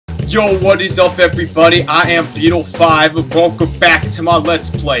Yo, what is up everybody? I am Beetle5 and welcome back to my Let's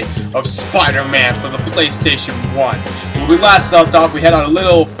Play of Spider-Man for the PlayStation 1. When we last left off, we had a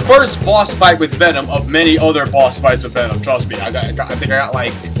little first boss fight with Venom of many other boss fights with Venom. Trust me, I think I got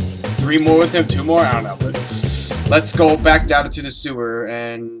like 3 more with him, 2 more, I don't know. But let's go back down into the sewer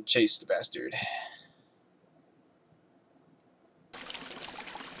and chase the bastard.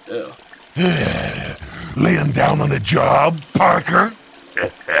 Ugh. Laying down on the job, Parker?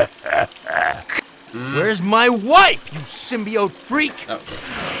 Where's my wife, you symbiote freak? Oh.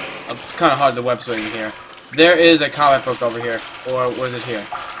 It's kind of hard to web swing here. There is a comic book over here. Or was it here?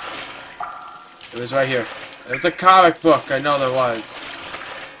 It was right here. There's a comic book. I know there was.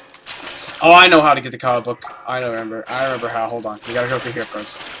 Oh, I know how to get the comic book. I remember how. Hold on. You gotta go through here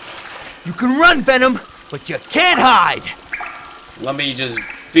first. You can run, Venom, but you can't hide. Let me just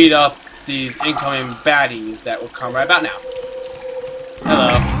beat up these incoming baddies that will come right about now.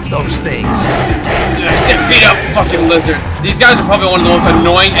 Hello. Those things. Beat up fucking lizards. These guys are probably one of the most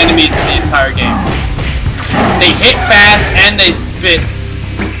annoying enemies in the entire game. They hit fast and they spit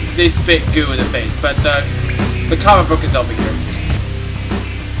goo in the face. But the comic book is over here.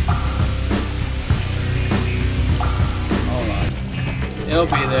 Hold on. It'll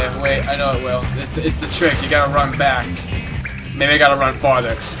be there. Wait, I know it will. It's the trick. You gotta run back. Maybe I gotta run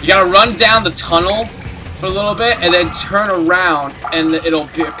farther. You gotta run down the tunnel for a little bit and then turn around and it'll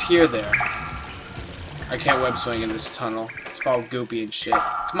appear there. I can't web swing in this tunnel. It's all goopy and shit.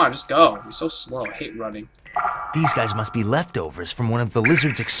 Come on, just go. You're so slow. I hate running. These guys must be leftovers from one of the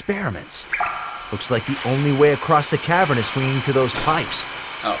lizard's experiments. Looks like the only way across the cavern is swinging to those pipes.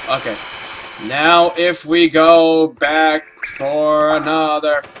 Oh, okay. Now, if we go back for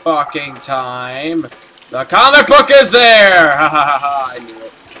another fucking time, the comic book is there! Ha ha ha ha, I knew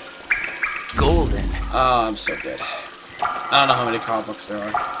it. Golden. Oh, I'm so good. I don't know how many comic books there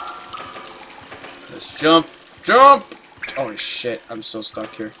are. Let's jump. Jump! Holy shit, I'm so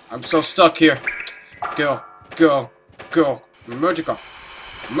stuck here. I'm so stuck here. Go. Go. Go. Magical.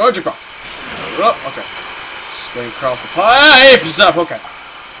 Magical. Oh, okay. Swing across the pipes up. Okay.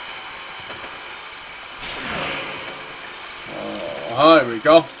 Oh, there we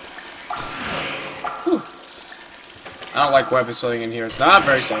go. Whew. I don't like weapon swinging in here. It's not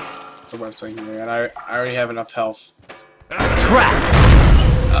very safe to web swing in here, and I already have enough health. Trap.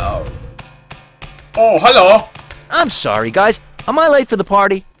 Oh. Oh, hello. I'm sorry, guys. Am I late for the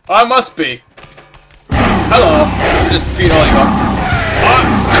party? I must be. Hello. I just beat all you up.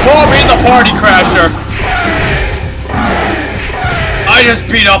 Call me the party crasher. I just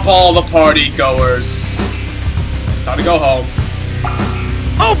beat up all the party goers. Time to go home.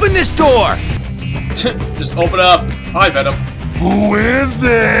 Open this door. Just open it up. Hi, Venom. Who is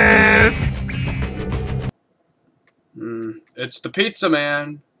it? It's the pizza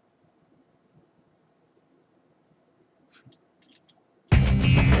man.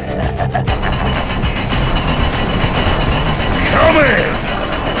 Come in!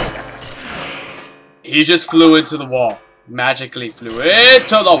 He just flew into the wall. Magically flew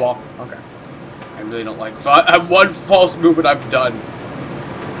into the wall. Okay. I really don't like one false movement, I'm done.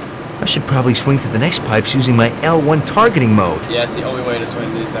 I should probably swing to the next pipes using my L1 targeting mode. Yeah, it's the only way to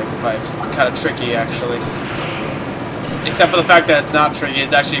swing these next pipes. It's kind of tricky, actually. Except for the fact that it's not tricky,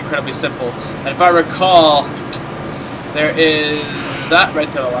 it's actually incredibly simple. And if I recall, there is that right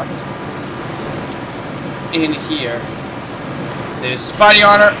to the left. In here. There's Spidey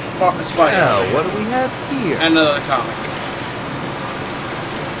armor. Oh, Spidey armor. What do we have here? And another comic.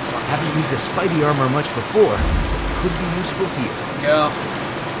 Haven't used the Spidey armor much before. Could be useful here. Go.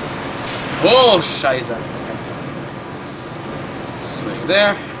 Oh, shiza. Okay. Swing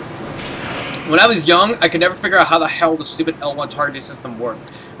there. When I was young, I could never figure out how the hell the stupid L1 targeting system worked.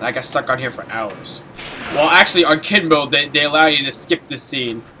 And I got stuck on here for hours. Well, actually, on kid mode, they allow you to skip this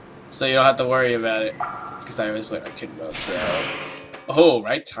scene. So you don't have to worry about it. Because I always play on kid mode, so... Oh,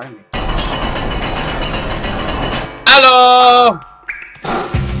 right timing. Hello!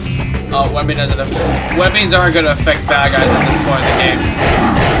 Oh, webbing doesn't affect... Webbings aren't going to affect bad guys at this point in the game.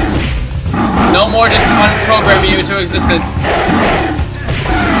 No more just unprogramming you into existence.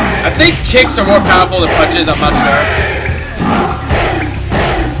 I think kicks are more powerful than punches, I'm not sure.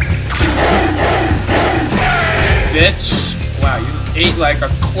 Bitch. Wow, you ate like a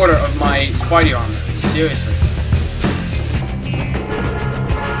quarter of my Spidey armor. Seriously.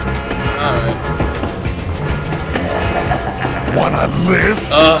 Alright. Wanna live?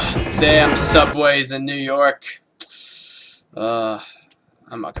 Ugh, damn subways in New York.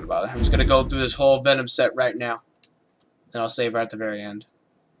 I'm not gonna bother. I'm just gonna go through this whole Venom set right now. And I'll save right at the very end.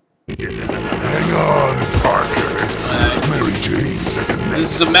 Hang on, Parker. Mary Jane's at the next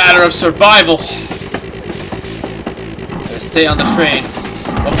This is a matter of survival. Gotta stay on the train.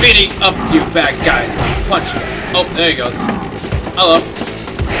 Well, beating up you bad guys. Punch you. Oh, there he goes. Hello.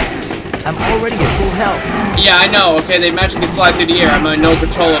 I'm already at full health. Yeah, I know. Okay, they magically fly through the air. I'm in no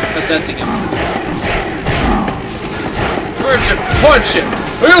control of possessing him. Punch it!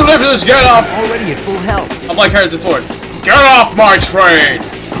 Will you lift this? Get off! I'm already at full health. I'm like Harrison Ford. Get off my train!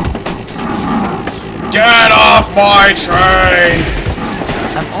 Get off my train!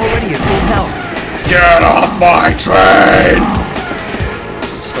 I'm already at full health. Get off my train!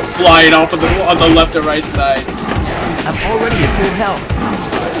 Just go flying off on the left and right sides. I'm already at full health.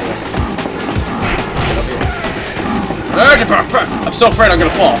 I'm so afraid I'm gonna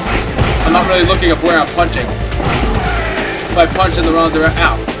fall. I'm not really looking at where I'm punching. If I punch in the wrong direction,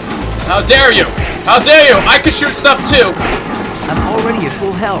 ow! How dare you! How dare you! I can shoot stuff too. I'm already at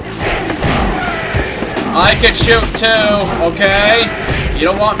full health. I can shoot too. Okay. You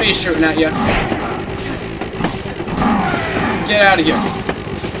don't want me shooting at you. Get out of here.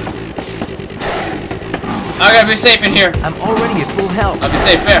 I gotta be safe in here. I'm already at full health. I'll be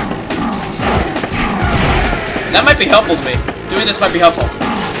safe there. That might be helpful to me. Doing this might be helpful.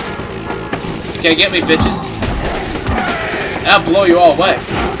 You can't get me, bitches. And I'll blow you all away.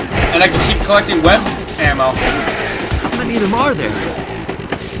 And I can keep collecting web ammo. How many of them are there?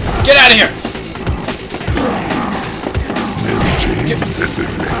 Get out of here! Mary Jane's at the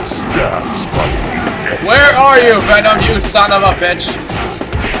next stop, Spidey. Where are you, Venom, you son of a bitch?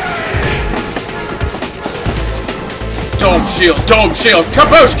 Dome shield,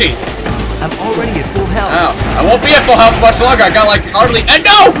 kabushkis! I'm already at full health. Ow, I won't be at full health much longer. I got like hardly. And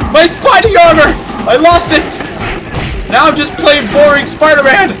no! My Spidey armor! I lost it! Now I'm just plain boring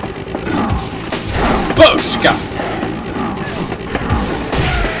Spider-Man! Booshka!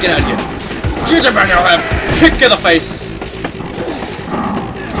 Get out of here. Get your back out of him! Kick in the face!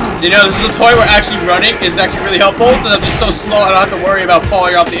 You know, this is the point where actually running is actually really helpful, so I'm just so slow I don't have to worry about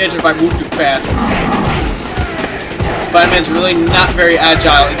falling off the edge if I move too fast. Spider-Man's really not very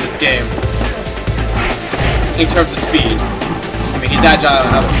agile in this game. In terms of speed. I mean, he's agile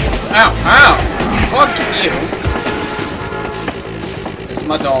in other ways. Ow! Ow! Fuck you! This is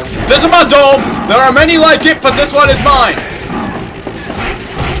my dome. This is my dome! There are many like it, but this one is mine!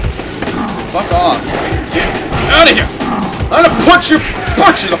 Fuck off. Get out of here! I'm gonna punch you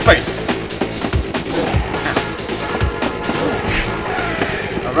in the face!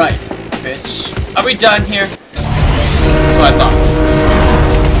 Alright, bitch. Are we done here? That's what I thought.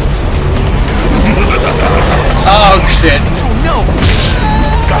 Oh shit. Oh no!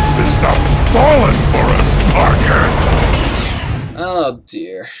 Got to stop falling for us, Parker. Oh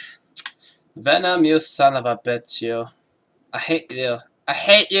dear. Venom, you son of a bitch, you. I hate you. I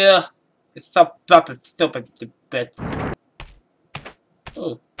hate you! It's so stupid bitch.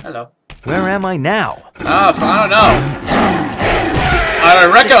 Oh, hello. Where am I now? Oh, I don't know. I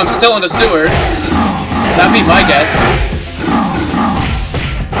reckon I'm still in the sewers. That'd be my guess.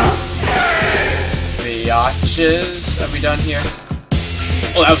 Biatches. Are we done here?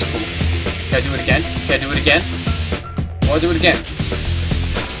 Oh, that was cool. Can I do it again? Can I do it again? I want to do it again.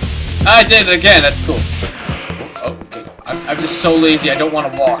 I did it again. That's cool. Oh, okay. I'm just so lazy. I don't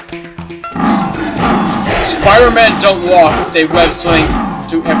want to walk. Spider-Man don't walk. They web swing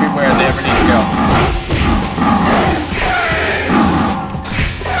to everywhere they ever need to go.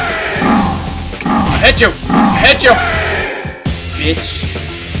 I hit you! I hit you! Bitch.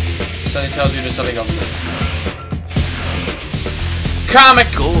 Something tells me there's something over there.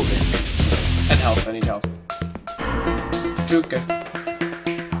 Comic golden. And health. I need health. Pachuca.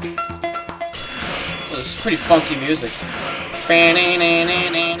 Oh, this is pretty funky music.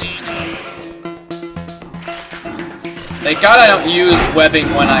 Thank God I don't use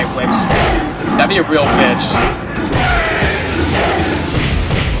webbing when I web swing. That'd be a real bitch.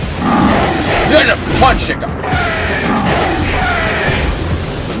 You're gonna punch it,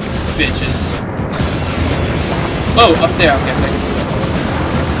 bitches. Oh, up there, I'm guessing.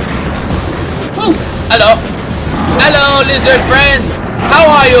 Woo! Hello! Hello, lizard friends! How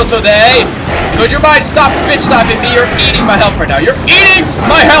are you today? Could you mind stop bitch slapping me? You're eating my health right now. You're eating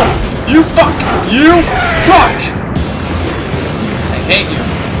my health! You fuck! You fuck! I hate you.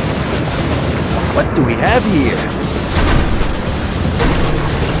 What do we have here?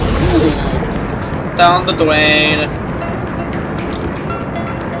 Ooh. Down the drain.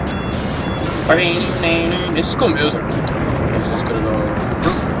 It's cool music. It's just gonna go.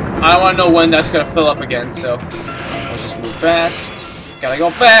 I want to know when that's gonna fill up again, so let's just move fast. Gotta go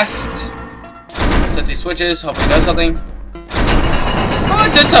fast. Set these switches. Hopefully it does something. Oh, Oh,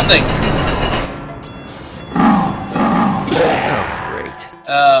 it did something! Oh, great.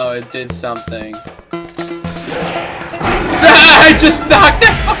 Oh, it did something. I just knocked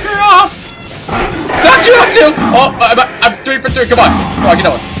that fucker off! Knocked you out too! Oh, I'm 3 for 3. Come on. Come on, get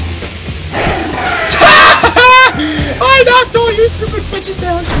on. I knocked all you stupid bitches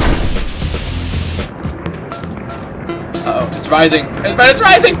down. Uh oh, it's rising. It's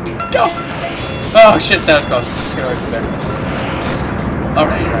rising! Go! Oh shit, that was close. Let's get away from there.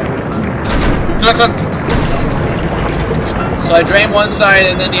 Alright, alright. Look, look! So I drain one side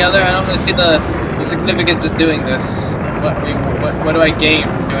and then the other. I don't really see the significance of doing this. What do I gain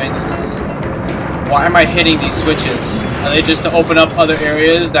from doing this? Why am I hitting these switches? Are they just to open up other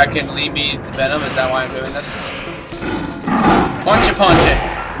areas that can lead me to Venom? Is that why I'm doing this? Punch it, punch it.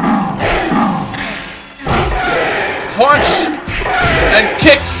 Punch! And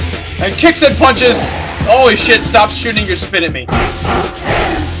kicks! And kicks and punches! Holy shit, stop shooting your spit at me.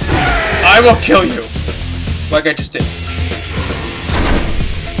 I will kill you. Like I just did.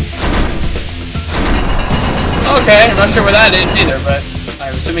 Okay, I'm not sure where that is either, but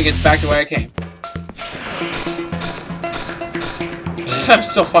I'm assuming it's back to where I came. I'm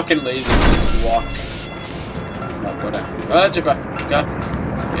so fucking lazy to just walk. No, go down. Go.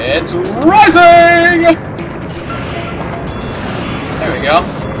 It's rising! There we go.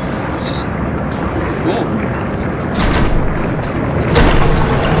 It's just... Ooh.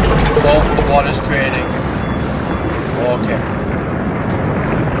 Oh, the water's draining. Okay.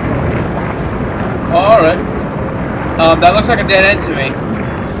 Alright. That looks like a dead end to me.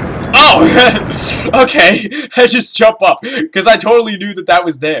 Oh! Okay. I just jump up. Because I totally knew that that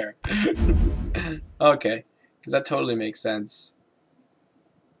was there. Okay. Because that totally makes sense.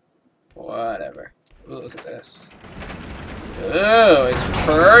 Whatever. Ooh, look at this. Ooh, it's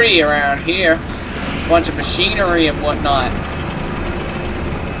pretty around here. It's a bunch of machinery and whatnot.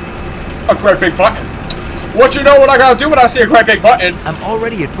 A great big button. What you know what I gotta do when I see a great big button? I'm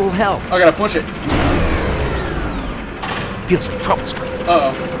already at full health. I gotta push it. Feels like trouble's coming.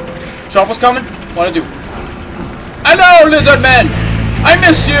 Uh-oh. Trouble's coming? What'd I do? Hello, lizard man! I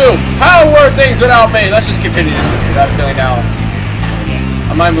missed you! How were things without me? Let's just continue this with you. I have a feeling now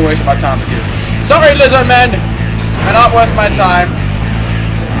I'm not even wasting my time with you. Sorry, lizard men! You're not worth my time.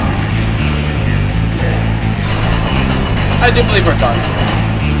 I do believe we're done.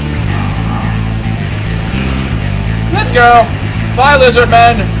 Let's go! Bye, lizard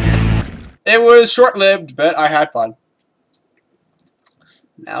men! It was short-lived, but I had fun.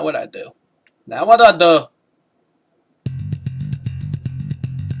 Now what I do? Now what I do?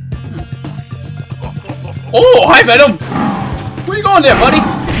 Oh, hi Venom! Where you going there, buddy?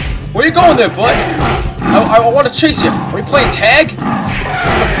 Where you going there, bud? I want to chase you. Are we playing tag?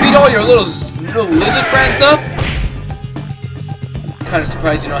 Beat all your little lizard friends up? I'm kind of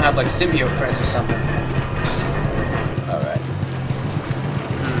surprised you don't have like symbiote friends or something. Alright.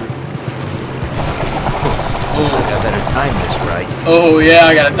 Looks like I better time this right. Oh yeah,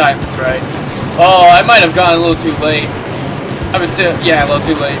 I gotta time this right. Oh, I might have gone a little too late. Yeah, a little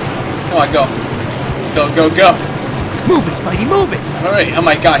too late. Come on, go. Go, go, go. Move it, Spidey, move it! Alright, oh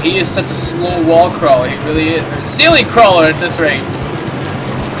my god, he is such a slow wall crawler. He really is. Or ceiling crawler at this rate.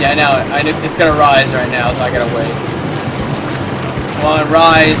 See, I know it's gonna rise right now, so I gotta wait. Come on,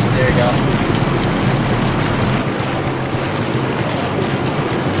 rise. There you go.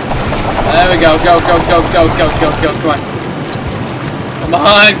 There we go. Go, go, go, go, go, go, go. Come on. Come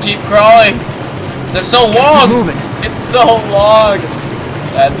on, keep crawling. They're so long. Keep moving. It's so long.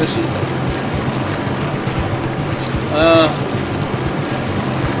 That's what she said. Come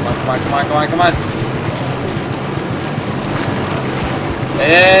on, come on, come on, come on.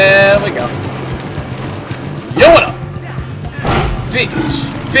 There we go. Yo, what up? Bitch,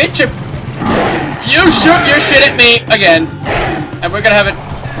 you shoot your shit at me again, and we're gonna have an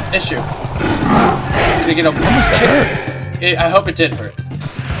issue. Gonna get a kick. I hope it did hurt.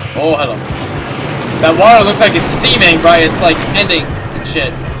 Oh, hello. That water looks like it's steaming by its like endings and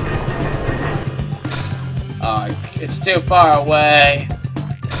shit. It's too far away.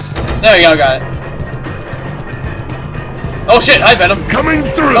 There we go, got it. Oh shit, hi Venom. Coming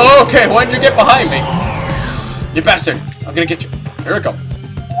through! Okay, why did you get behind me? You bastard. I'm gonna get you. Here we go.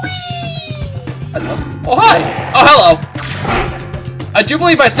 Hello. Oh hi! Oh hello! I do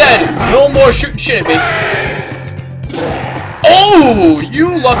believe I said no more shooting shit at me. Oh!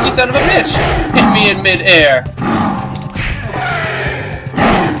 You lucky son of a bitch! Hit me in mid-air.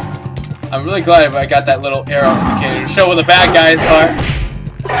 I'm really glad I got that little arrow indicator to show where the bad guys are.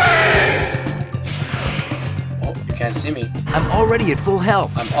 Oh, you can't see me. I'm already at full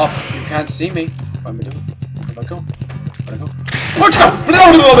health. I'm up. You can't see me. What am I doing? Where am I going? Punch go!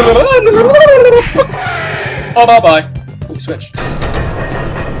 Oh, bye-bye. Ooh, switch.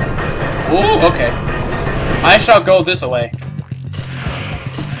 Ooh, okay. I shall go this way.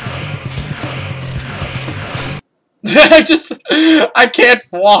 I can't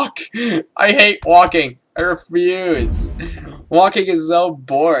walk. I hate walking. I refuse. Walking is so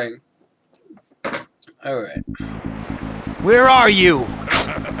boring. Alright. Where are you?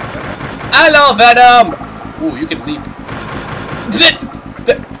 Hello, Venom! Ooh, you can leap.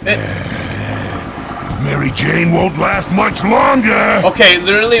 Mary Jane won't last much longer. Okay,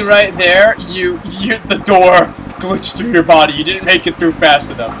 literally right there, the door glitched through your body. You didn't make it through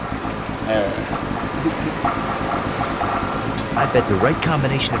fast enough. Alright. I bet the right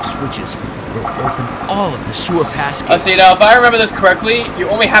combination of switches will open all of the sewer pass gates. See, now if I remember this correctly, you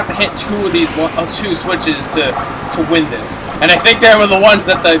only have to hit two of these two switches to win this. And I think they were the ones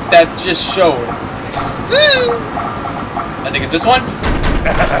that just showed. I think it's this one.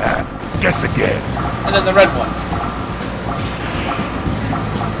 Guess again. And then the red one.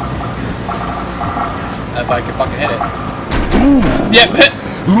 If I can fucking hit it. Ooh, Yep.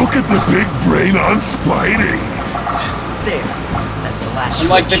 look at the big brain on Spidey. There. That's the last switch.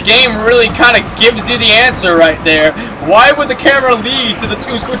 Like, the game really kind of gives you the answer right there. Why would the camera lead to the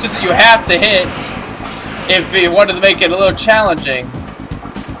two switches that you have to hit if you wanted to make it a little challenging?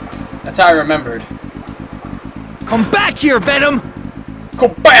 That's how I remembered. Come back here, Venom!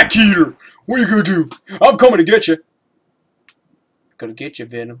 Come back here! What are you gonna do? I'm coming to get you. Gonna get you,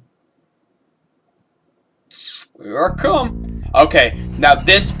 Venom. Here I come. Okay, now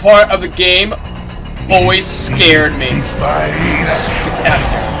this part of the game always scared me. She's fine. Get out of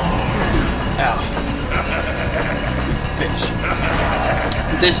here. Ow. Bitch.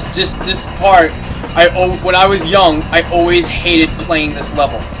 This part, when I was young, I always hated playing this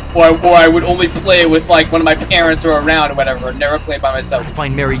level. Or I would only play it with, like, one of my parents or around or whatever. Never play it by myself. Gotta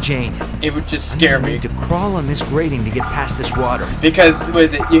find Mary Jane. It would just scare me. You need to crawl on this grating to get past this water. Because, what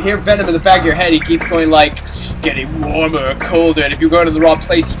is it? You hear Venom in the back of your head. He keeps going like, getting warmer or colder. And if you go to the wrong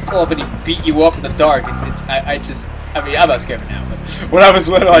place, he'd pull up and he'd beat you up in the dark. I mean, I'm not scared now. But when I was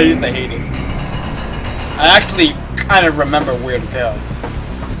little, I used to hate it. I actually kind of remember where to go.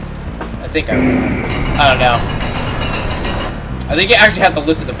 I think I don't know. I think you actually have to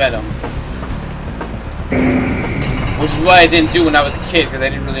listen to Venom. Which is what I didn't do when I was a kid, because I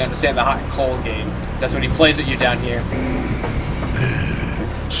didn't really understand the hot and cold game. That's when he plays with you down here.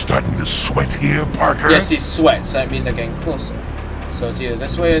 Starting to sweat here, Parker? Yes, he sweats, so that means I'm getting closer. So it's either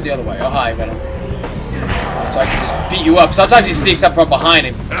this way or the other way. Oh, hi, Venom. So I can just beat you up. Sometimes he sneaks up from behind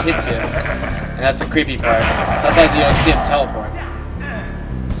and hits you. And that's the creepy part. Sometimes you don't see him teleport.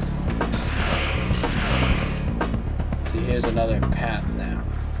 See, here's another path now.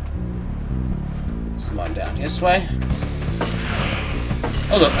 Come on down this way.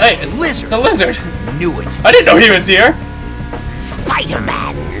 Oh, look, hey, it's Lizard. the lizard. Knew it. I didn't know he was here.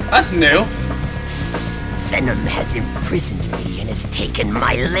 Spider-Man! That's new. Venom has imprisoned me and has taken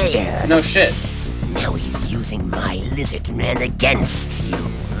my lair. No shit. Now he's using my lizard man against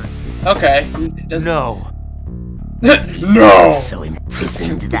you. Okay. No. No. So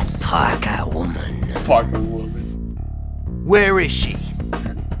imprisoned that Parker woman. Parker woman. Where is she?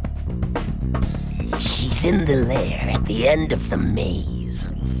 She's in the lair at the end of the maze.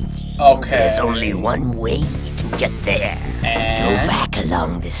 Okay. There's only one way to get there. Go And back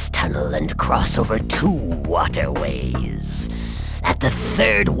along this tunnel and cross over 2 waterways. At the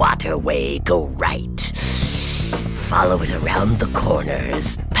 3rd waterway, go right. Follow it around the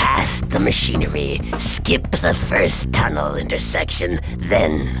corners, past the machinery, skip the first tunnel intersection,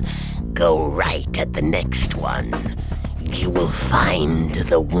 then go right at the next one. You will find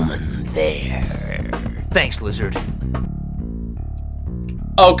the woman there. Thanks, Lizard.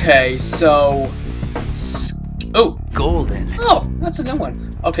 okay, so oh, Golden. oh, that's a new one.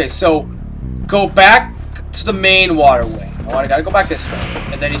 Okay, so go back to the main waterway. Oh, I gotta go back this way.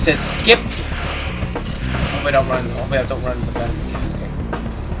 And then he said skip. Hopefully I don't run into Venom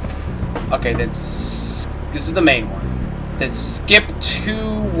again. Okay, then this is the main one. Then skip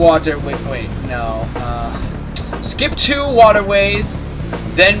 2 waterway. Wait, no. Skip 2 waterways.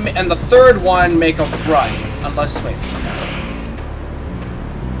 Then, and the 3rd one, make a right. Unless, wait.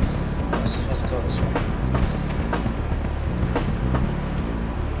 Let's go this way.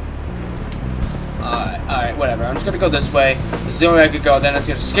 Alright, whatever. I'm just gonna go this way. This is the only way I could go. Then it's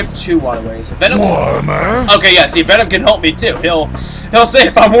gonna skip 2 waterways. Venom. Warmer? Okay, yeah. See, Venom can help me too. He'll say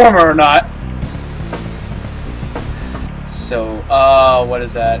if I'm warmer or not. So, what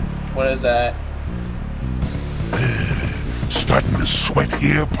is that? What is that? Starting to sweat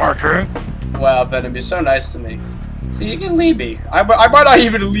here, Parker? Wow, Venom, you're so nice to me. See, you can lead me. I might not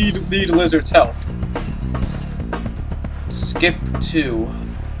even need Lizard's help. Skip 2.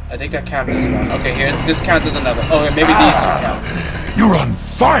 I think that counted as one. Okay, this counts as another. Oh, and maybe these two count. You're on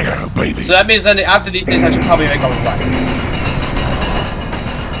fire, baby. So that means then after these things, I should probably make a right.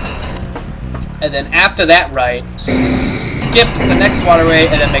 And then after that right, skip the next waterway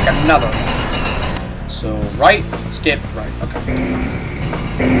and then make another right. So right, skip, right. Okay.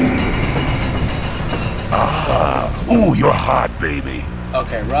 Ooh, you're hot, baby.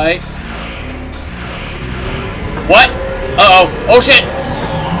 Okay, right. What? Uh-oh. Oh, shit.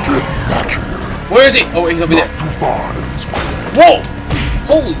 Get back here. Where is he? Oh, he's over there. Not too far, Spider. Whoa!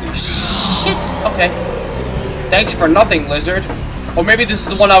 Holy shit. Okay. Thanks for nothing, Lizard. Or maybe this is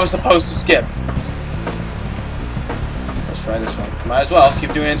the one I was supposed to skip. Let's try this one. Might as well.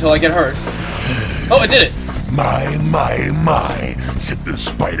 Keep doing it until I get hurt. Oh, I did it. My. Send the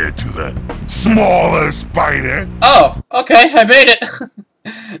spider to the smaller spider. Oh, okay. I made it.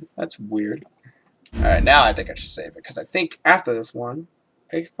 That's weird. Alright, now I think I should save it. Because I think after this one,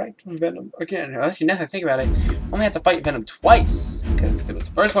 I fight Venom again. Actually, now that I think about it, I only have to fight Venom twice. Because there was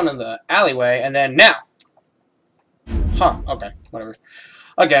the first one in the alleyway, and then now. Huh, okay. Whatever.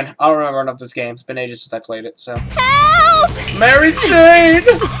 Again, I don't remember enough of this game. It's been ages since I played it, so. Help! Mary Jane!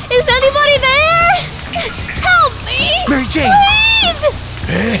 Is anybody there? Help me! Mary Jane! Please!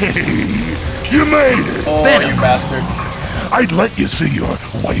 Hey, you made it. Oh, Venom. you bastard. I'd let you see your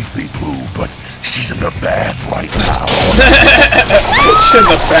wifey poo, but she's in the bath right now. She's in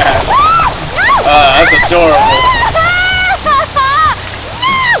the bath. That's adorable.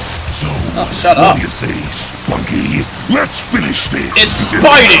 So, Oh, shut what up. do you say, Spunky? Let's finish this. It's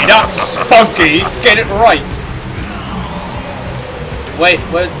Spidey, not Spunky. Get it right. Wait,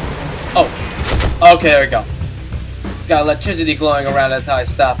 where's... Oh. Okay, there we go. It's got electricity glowing around. That's how I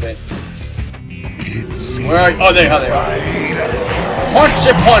stop it. Where are you? Oh, there you are. Punch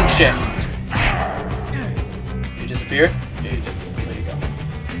it, punch it. You disappeared? Yeah, you did. Where'd you go?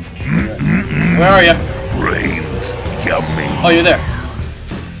 Where are you? Brains, yummy. Oh, you're there.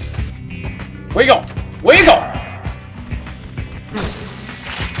 Where you going? Where you going?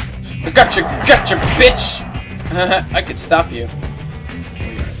 I gotcha, bitch! I could stop you.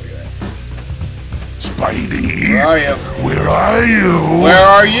 Where you at? Spidey. Where are you? Where are you? Where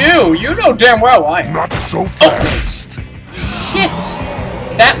are you? You know damn well I am. Not so fast. Shit!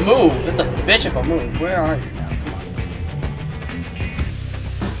 That move is a bitch of a move. Where are you now?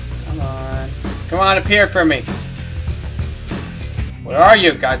 Come on. Come on, appear for me. Where are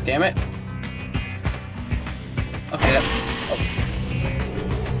you, goddammit? Okay, oh.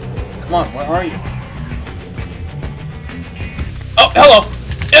 Come on, where are you? Oh, hello!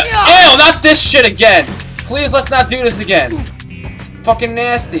 Ew, not this shit again! Please, let's not do this again. It's fucking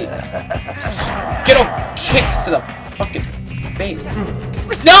nasty. Get a kicks to the fucking face.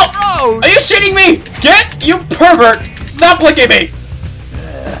 No! Are you shitting me? Get, you pervert! Stop licking me!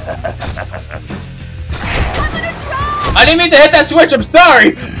 I didn't mean to hit that switch, I'm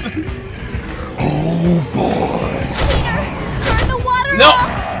sorry! Oh boy. Turn the water No!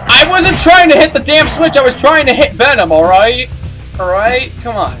 off! I wasn't trying to hit the damn switch, I was trying to hit Venom, alright? Alright?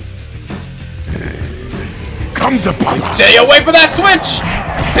 Come on. Come to Papa. Stay away from that switch!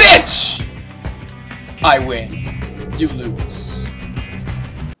 Bitch! I win. You lose.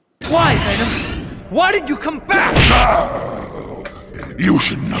 Why, Venom? Why did you come back? You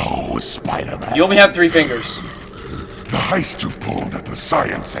should know, Spider-Man. You only have 3 fingers. The heist you pulled at the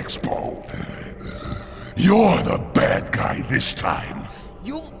Science Expo. You're the bad guy this time.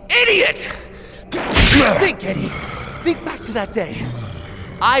 You idiot! Think, Eddie. Think back to that day.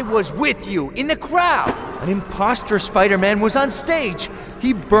 I was with you, in the crowd. An imposter Spider-Man was on stage.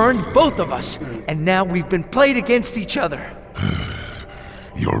 He burned both of us, and now we've been played against each other.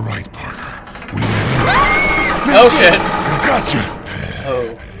 You're right, Parker. Oh shit. Gotcha.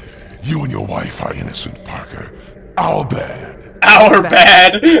 Oh. You and your wife are innocent, Parker. Our bad. Our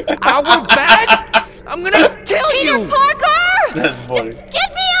bad. Our bad? I'm gonna kill you! Parker! That's funny.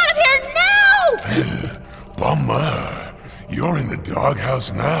 Get me out of here now! Bummer. You're in the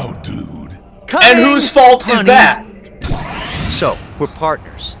doghouse now, dude. And whose fault is that? So, we're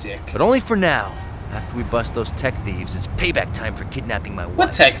partners. Dick. But only for now. After we bust those tech thieves, it's payback time for kidnapping my wife.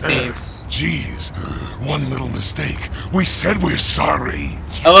 What tech thieves? Jeez, one little mistake. We said we're sorry.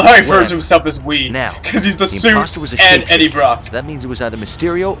 I love how he refers to himself as we. Now, Because he's the imposter was suit a and shapeshifter. Eddie Brock. So that means it was either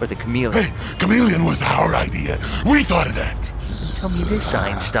Mysterio or the Chameleon. Hey, Chameleon was our idea. We thought of that. Tell me this,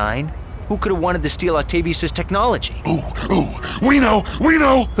 Einstein. Who could have wanted to steal Octavius' technology? Ooh, we know.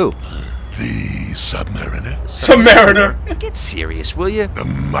 Who? The Submariner. Submariner. Get serious, will you? The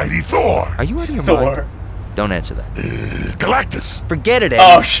mighty Thor. Are you out of your mind? Thor. Don't answer that. Galactus! Forget it, Eddie.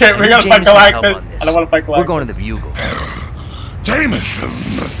 Oh shit, we're gonna fight Jameson help on Galactus. this. I don't want to fight Galactus. We're going to the Bugle. Jameson!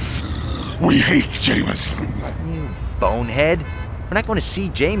 We hate Jameson. You bonehead. We're not going to see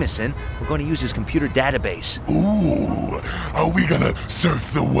Jameson. We're going to use his computer database. Ooh, are we gonna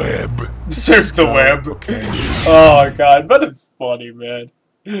surf the web? Surf the web. Okay. Oh my god, Venom's funny, man.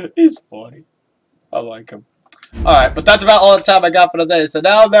 He's funny. I like him. Alright, but that's about all the time I got for today. So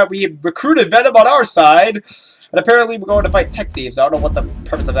now that we recruited Venom on our side, and apparently we're going to fight tech thieves. I don't know what the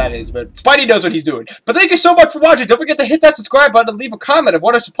purpose of that is, but Spidey knows what he's doing. But thank you so much for watching. Don't forget to hit that subscribe button and leave a comment of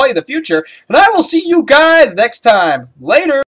what I should play in the future. And I will see you guys next time. Later!